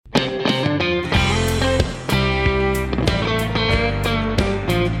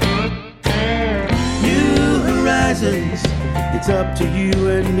it's up to you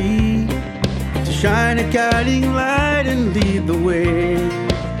and me to shine a guiding light and lead the way.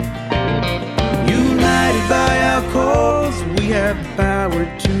 United by our cause, we have the power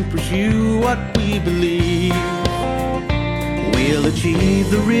to pursue what we believe. We'll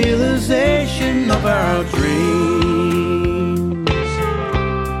achieve the realization of our dreams.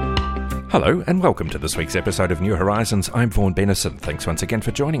 Hello and welcome to this week's episode of New Horizons. I'm Vaughan Bennison. Thanks once again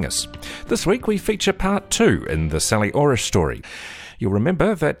for joining us. This week we feature part 2 in the Sally Orish story. You'll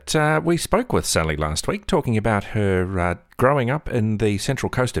remember that we spoke with Sally last week talking about her growing up in the central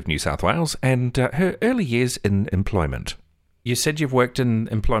coast of New South Wales and her early years in employment. You said you've worked in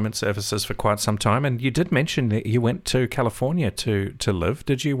employment services for quite some time, and you did mention that you went to California to live.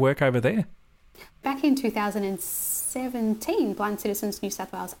 Did you work over there? Back in 2017, Blind Citizens New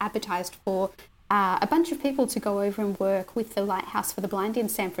South Wales advertised for a bunch of people to go over and work with the Lighthouse for the Blind in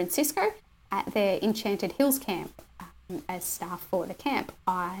San Francisco at their Enchanted Hills camp as staff for the camp.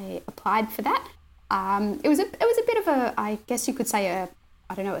 I applied for that. It was a bit of a, I guess you could say a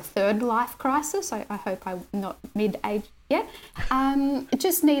third life crisis. I hope I'm not mid-age yet.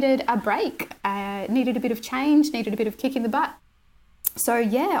 Just needed a break, needed a bit of change, needed a bit of kick in the butt. So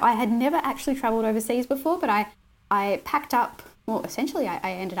yeah, I had never actually travelled overseas before, but I packed up, well, essentially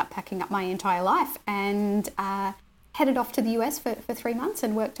I ended up packing up my entire life and headed off to the US for 3 months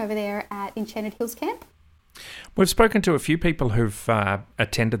and worked over there at Enchanted Hills Camp. We've spoken to a few people who've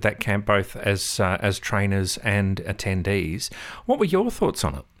attended that camp, both as trainers and attendees. What were your thoughts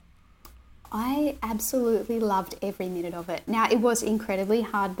on it? I absolutely loved every minute of it. Now, it was incredibly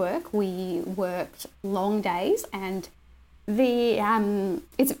hard work. We worked long days, and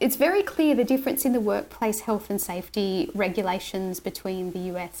it's very clear the difference in the workplace health and safety regulations between the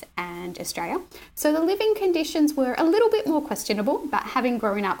US and Australia. So the living conditions were a little bit more questionable, but having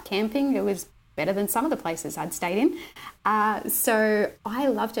grown up camping, it was better than some of the places I'd stayed in. So I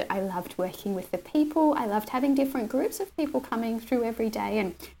loved it. I loved working with the people. I loved having different groups of people coming through every day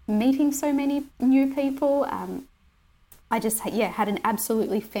and meeting so many new people. I just had an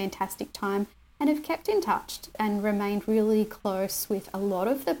absolutely fantastic time and have kept in touch and remained really close with a lot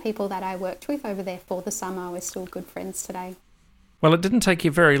of the people that I worked with over there for the summer. We're still good friends today. Well, it didn't take you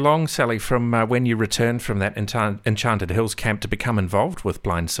very long, Sally, from when you returned from that Enchanted Hills camp to become involved with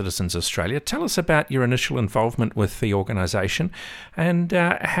Blind Citizens Australia. Tell us about your initial involvement with the organisation and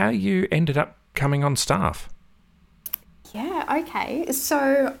how you ended up coming on staff. Yeah, okay.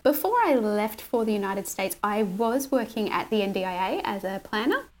 So before I left for the United States, I was working at the NDIA as a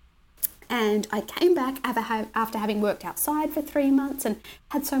planner. And I came back after having worked outside for 3 months and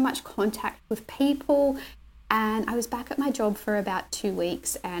had so much contact with people. And I was back at my job for about 2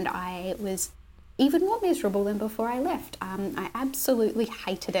 weeks and I was even more miserable than before I left. I absolutely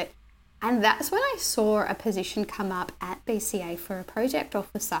hated it. And that's when I saw a position come up at BCA for a project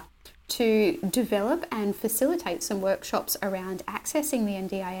officer to develop and facilitate some workshops around accessing the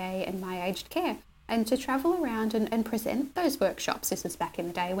NDIA and my aged care and to travel around and present those workshops. This was back in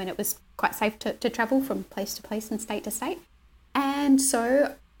the day when it was quite safe to travel from place to place and state to state. And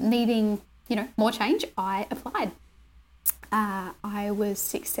so needing more change, I applied. I was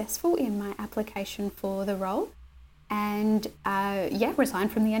successful in my application for the role and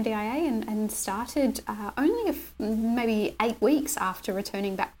resigned from the NDIA and started only maybe 8 weeks after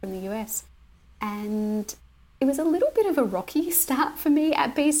returning back from the US. And it was a little bit of a rocky start for me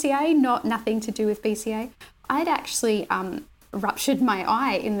at BCA, nothing to do with BCA. I'd actually ruptured my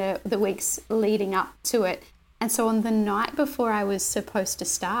eye in the weeks leading up to it. And so on the night before I was supposed to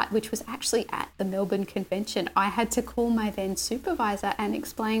start, which was actually at the Melbourne Convention, I had to call my then supervisor and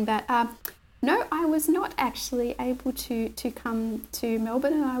explain that, no, I was not actually able to come to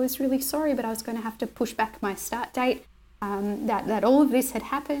Melbourne and I was really sorry, but I was going to have to push back my start date, that all of this had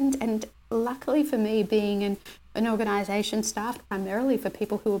happened. And luckily for me, being an organisation staffed primarily for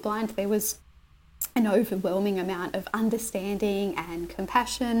people who were blind, there was an overwhelming amount of understanding and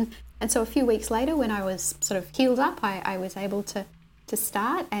compassion. And so a few weeks later, when I was sort of healed up, I was able to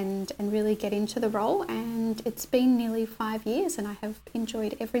start and really get into the role. And it's been nearly 5 years and I have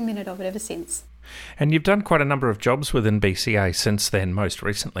enjoyed every minute of it ever since. And you've done quite a number of jobs within BCA since then, most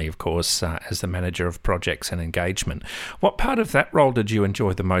recently, of course, as the Manager of Projects and Engagement. What part of that role did you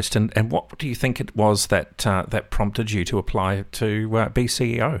enjoy the most and what do you think it was that prompted you to apply to be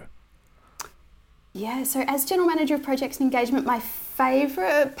CEO? Yeah, so as General Manager of Projects and Engagement, my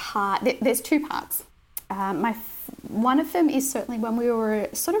favourite part, there's 2 parts. One of them is certainly when we were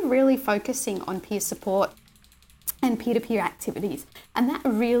sort of really focusing on peer support and peer-to-peer activities. And that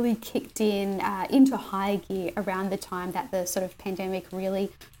really kicked into high gear around the time that the sort of pandemic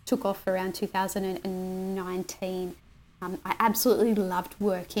really took off around 2019. I absolutely loved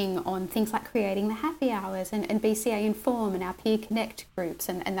working on things like creating the happy hours and BCA Inform and our Peer Connect groups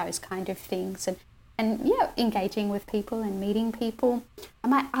and those kind of things. And yeah, engaging with people and meeting people.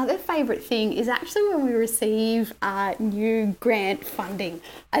 And my other favourite thing is actually when we receive new grant funding.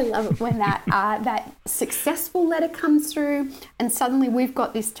 I love it when that successful letter comes through and suddenly we've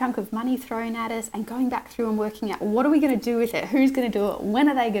got this chunk of money thrown at us and going back through and working out what are we going to do with it, who's going to do it, when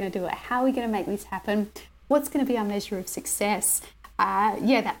are they going to do it, how are we going to make this happen, what's going to be our measure of success.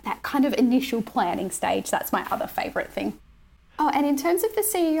 That kind of initial planning stage, that's my other favourite thing. Oh, and in terms of the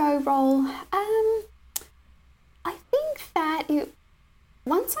CEO role, I think that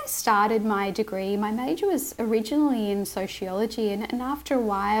once I started my degree, my major was originally in sociology, and after a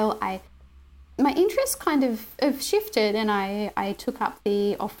while, my interest kind of shifted, and I took up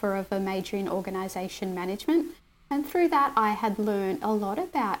the offer of a major in organisation management, and through that, I had learned a lot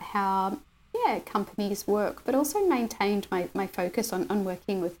about how companies work, but also maintained my focus on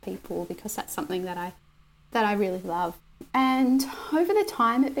working with people because that's something that I really love. And over the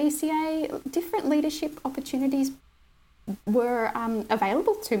time at BCA, different leadership opportunities were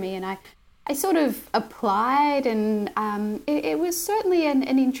available to me, and I sort of applied, and it was certainly an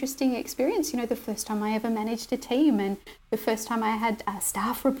interesting experience. You know, the first time I ever managed a team and the first time I had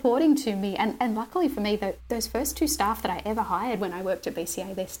staff reporting to me, and luckily for me, those first two staff that I ever hired when I worked at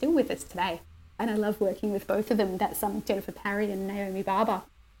BCA, they're still with us today, and I love working with both of them. That's Jennifer Parry and Naomi Barber.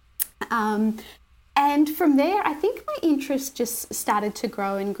 And from there, I think my interest just started to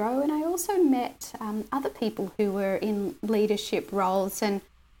grow, and I also met other people who were in leadership roles, and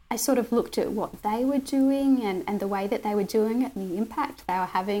I sort of looked at what they were doing and the way that they were doing it and the impact they were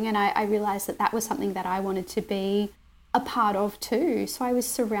having, and I realised that was something that I wanted to be a part of too. So I was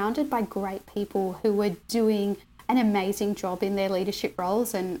surrounded by great people who were doing an amazing job in their leadership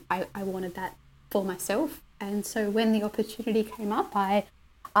roles, and I wanted that for myself. And so when the opportunity came up,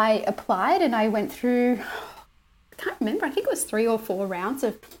 I applied, and I went through, I can't remember, I think it was 3 or 4 rounds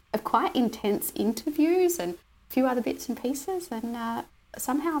of quite intense interviews and a few other bits and pieces, and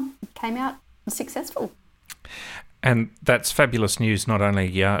somehow came out successful. And that's fabulous news, not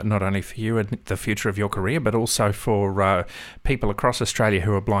only for you and the future of your career, but also for people across Australia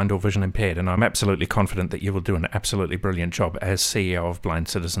who are blind or vision impaired. And I'm absolutely confident that you will do an absolutely brilliant job as CEO of Blind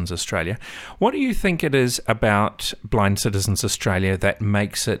Citizens Australia. What do you think it is about Blind Citizens Australia that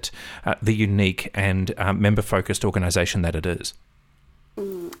makes it the unique and member-focused organisation that it is?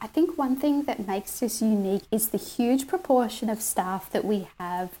 I think one thing that makes us unique is the huge proportion of staff that we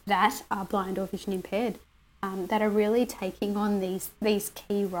have that are blind or vision impaired. That are really taking on these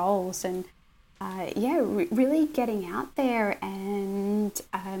key roles and really getting out there and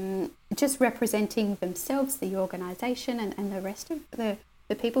just representing themselves, the organisation and the rest of the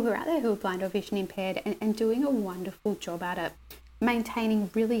people who are out there who are blind or vision impaired, and doing a wonderful job at it,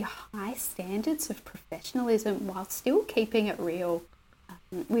 maintaining really high standards of professionalism while still keeping it real.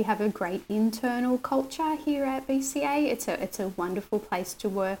 We have a great internal culture here at BCA. It's a wonderful place to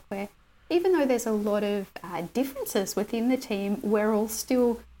work where, even though there's a lot of differences within the team, we're all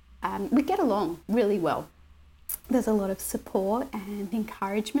still, we get along really well. There's a lot of support and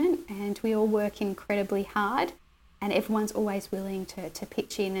encouragement, and we all work incredibly hard, and everyone's always willing to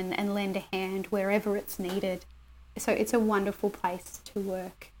pitch in and lend a hand wherever it's needed. So it's a wonderful place to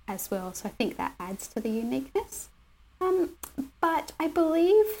work as well. So I think that adds to the uniqueness. But I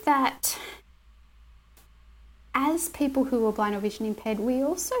believe that as people who are blind or vision impaired, we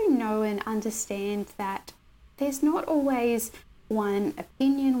also know and understand that there's not always one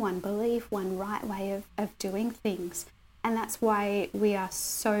opinion, one belief, one right way of doing things. And that's why we are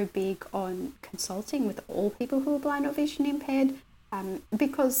so big on consulting with all people who are blind or vision impaired,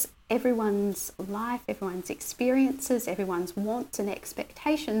 because everyone's life, everyone's experiences, everyone's wants and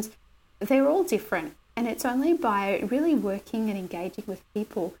expectations, they're all different. And it's only by really working and engaging with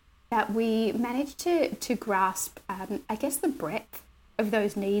people that we manage to grasp, I guess, the breadth of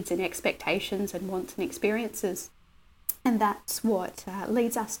those needs and expectations and wants and experiences. And that's what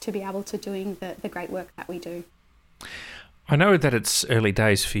leads us to be able to doing the great work that we do. I know that it's early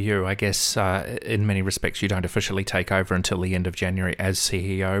days for you. I guess in many respects you don't officially take over until the end of January as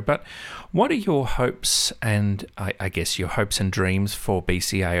CEO, but what are your hopes and I guess your hopes and dreams for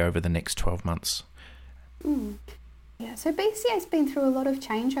BCA over the next 12 months? Yeah, so BCA's been through a lot of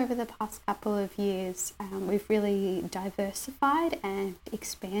change over the past couple of years. We've really diversified and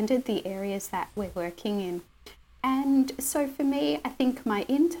expanded the areas that we're working in. And so for me, I think my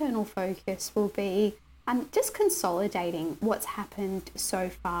internal focus will be just consolidating what's happened so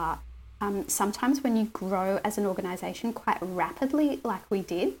far. Sometimes when you grow as an organisation quite rapidly like we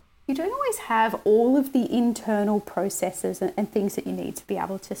did, you don't always have all of the internal processes and things that you need to be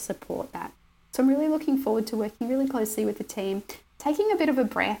able to support that. So I'm really looking forward to working really closely with the team, taking a bit of a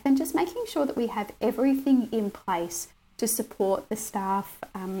breath and just making sure that we have everything in place to support the staff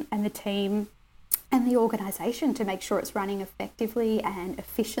and the team and the organisation to make sure it's running effectively and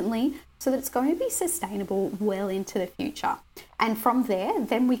efficiently so that it's going to be sustainable well into the future. And from there,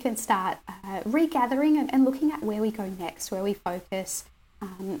 then we can start regathering and looking at where we go next, where we focus.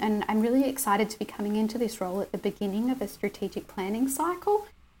 And I'm really excited to be coming into this role at the beginning of a strategic planning cycle,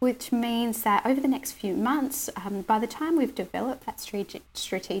 which means that over the next few months, by the time we've developed that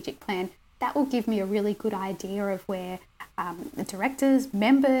strategic plan, that will give me a really good idea of where the directors,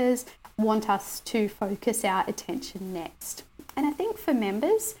 members want us to focus our attention next. And I think for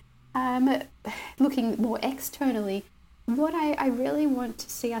members, looking more externally, what I really want to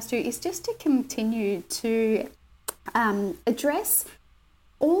see us do is just to continue to address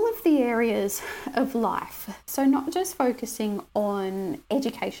all of the areas of life. So not just focusing on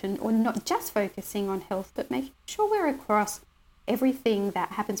education or not just focusing on health, but making sure we're across everything that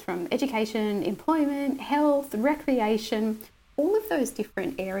happens from education, employment, health, recreation, all of those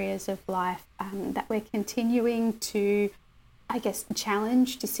different areas of life that we're continuing to, I guess,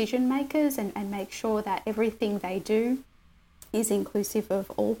 challenge decision makers and make sure that everything they do is inclusive of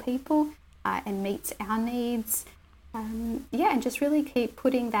all people and meets our needs. And just really keep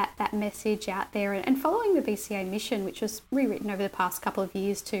putting that message out there and following the BCA mission, which was rewritten over the past couple of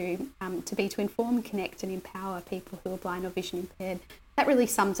years to inform, connect and empower people who are blind or vision impaired. That really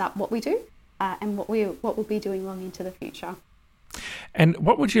sums up what we do and what we'll be doing long into the future. And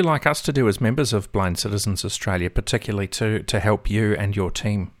what would you like us to do as members of Blind Citizens Australia, particularly to help you and your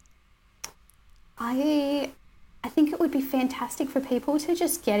team? I think it would be fantastic for people to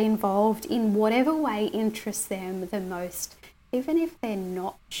just get involved in whatever way interests them the most, even if they're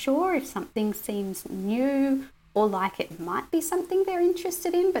not sure, if something seems new or like it might be something they're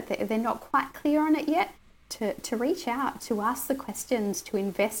interested in, but they're not quite clear on it yet, to reach out, to ask the questions, to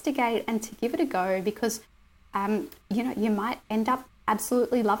investigate and to give it a go, because you might end up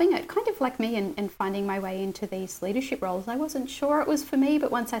absolutely loving it, kind of like me and finding my way into these leadership roles. I wasn't sure it was for me,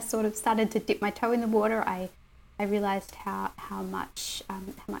 but once I sort of started to dip my toe in the water, I realised how much I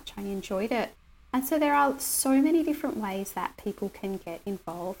enjoyed it. And so there are so many different ways that people can get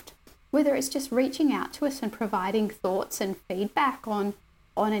involved, whether it's just reaching out to us and providing thoughts and feedback on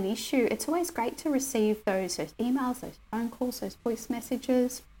an issue. It's always great to receive those emails, those phone calls, those voice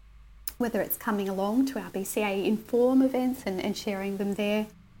messages, whether it's coming along to our BCA Inform events and sharing them there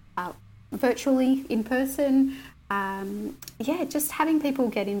virtually, in person. Just having people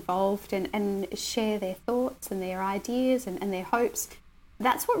get involved and share their thoughts and their ideas and their hopes.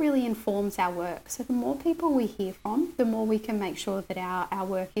 That's what really informs our work. So the more people we hear from, the more we can make sure that our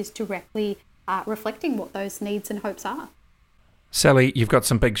work is directly reflecting what those needs and hopes are. Sally, you've got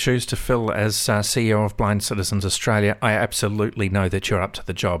some big shoes to fill as CEO of Blind Citizens Australia. I absolutely know that you're up to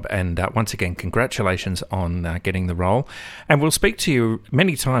the job, and once again, congratulations on getting the role. And we'll speak to you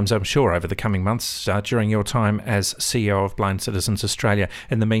many times, I'm sure, over the coming months during your time as CEO of Blind Citizens Australia.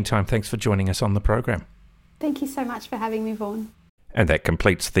 In the meantime, thanks for joining us on the program. Thank you so much for having me, Vaughan. And that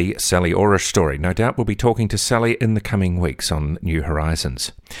completes the Sally Orish story. No doubt we'll be talking to Sally in the coming weeks on New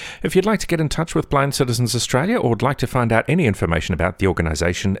Horizons. If you'd like to get in touch with Blind Citizens Australia or would like to find out any information about the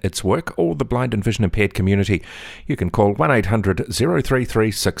organisation, its work, or the blind and vision impaired community, you can call 1800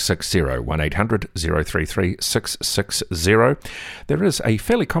 033 660, 1800 033 660. There is a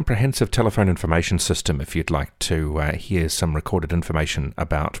fairly comprehensive telephone information system if you'd like to hear some recorded information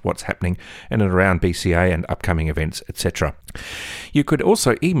about what's happening in and around BCA and upcoming events, etc. You could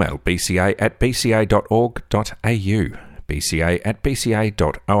also email bca@bca.org.au,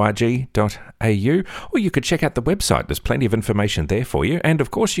 bca@bca.org.au, or you could check out the website. There's plenty of information there for you. And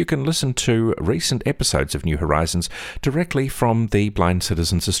of course, you can listen to recent episodes of New Horizons directly from the Blind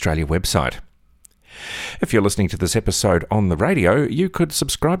Citizens Australia website. If you're listening to this episode on the radio, you could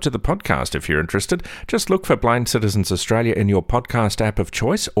subscribe to the podcast if you're interested. Just look for Blind Citizens Australia in your podcast app of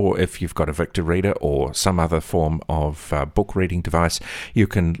choice, or if you've got a Victor Reader or some other form of book reading device, you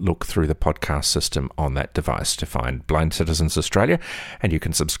can look through the podcast system on that device to find Blind Citizens Australia, and you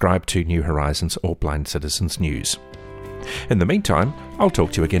can subscribe to New Horizons or Blind Citizens News. In the meantime, I'll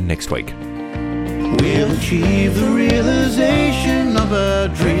talk to you again next week. We'll achieve the realization